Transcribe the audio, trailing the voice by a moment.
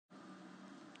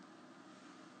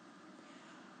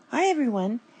Hi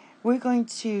everyone, we're going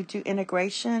to do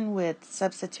integration with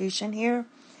substitution here.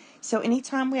 So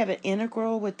anytime we have an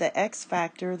integral with the x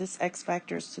factor, this x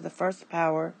factor is to the first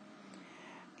power,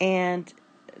 and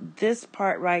this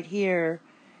part right here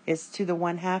is to the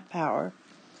 1/2 power.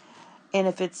 And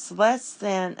if it's less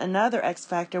than another x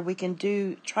factor, we can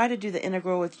try to do the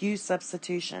integral with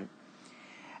u-Substitution.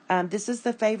 This is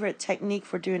the favorite technique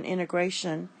for doing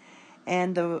integration,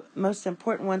 and the most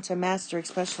important one to master,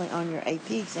 especially on your AP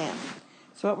exam.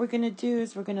 So what we're going to do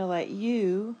is we're going to let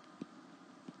u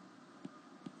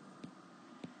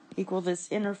equal this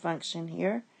inner function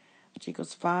here, which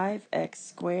equals 5x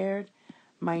squared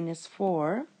minus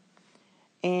 4.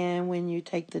 And when you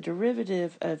take the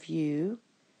derivative of u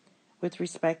with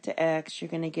respect to x, you're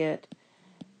going to get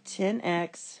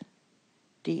 10x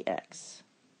dx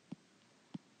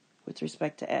with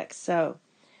respect to x. So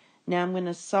now I'm going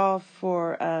to solve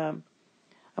for, I'm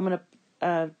going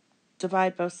to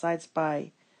divide both sides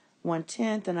by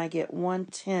 1/10, and I get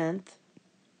 1/10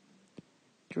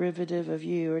 derivative of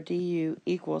u, or du,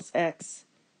 equals x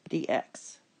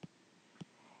dx.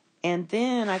 And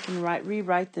then I can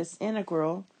rewrite this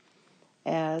integral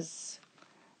as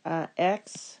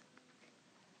x,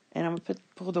 and I'm going to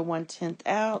pull the 1/10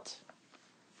 out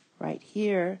right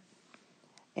here,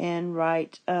 and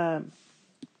write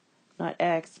not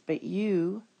x, but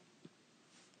u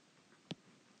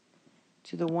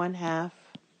to the 1/2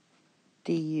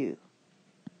 du.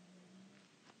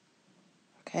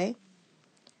 Okay?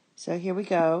 So here we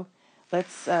go.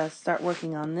 Let's start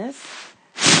working on this.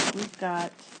 We've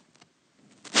got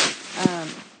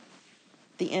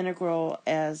the integral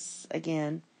as,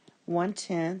 again,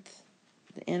 1/10,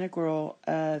 the integral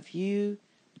of u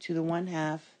to the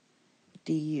 1/2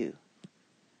 du.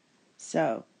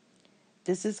 So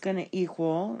this is going to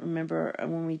equal, remember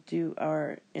when we do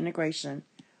our integration,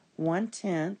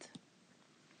 1/10,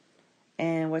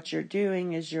 and what you're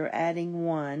doing is you're adding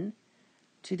 1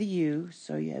 to the u,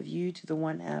 so you have u to the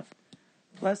 1/2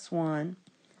 plus 1,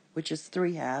 which is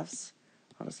 3/2.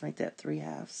 I'll just make that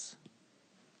 3/2.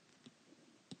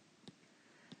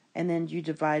 And then you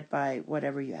divide by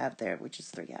whatever you have there, which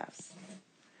is 3/2.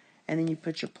 And then you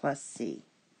put your plus c.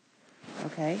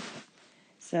 Okay?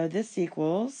 So this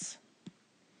equals,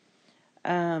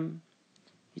 you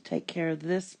take care of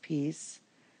this piece,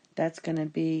 that's going to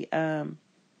be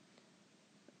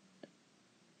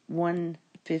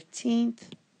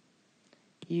 1/15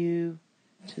 u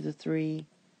to the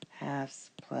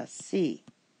 3/2 plus c.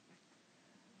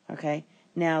 Okay,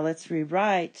 now let's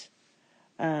rewrite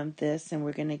this, and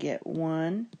we're going to get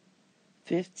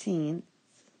 1/15,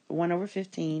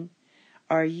 1/15.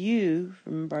 Our u,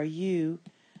 remember our u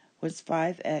was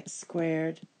 5x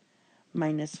squared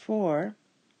minus 4.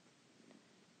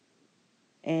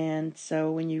 And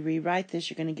so when you rewrite this,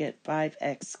 you're going to get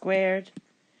 5x squared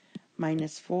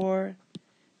minus 4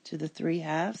 to the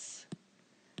 3/2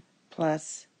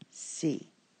 plus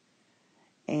c.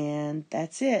 And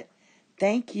that's it.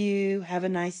 Thank you. Have a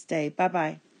nice day.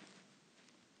 Bye-bye.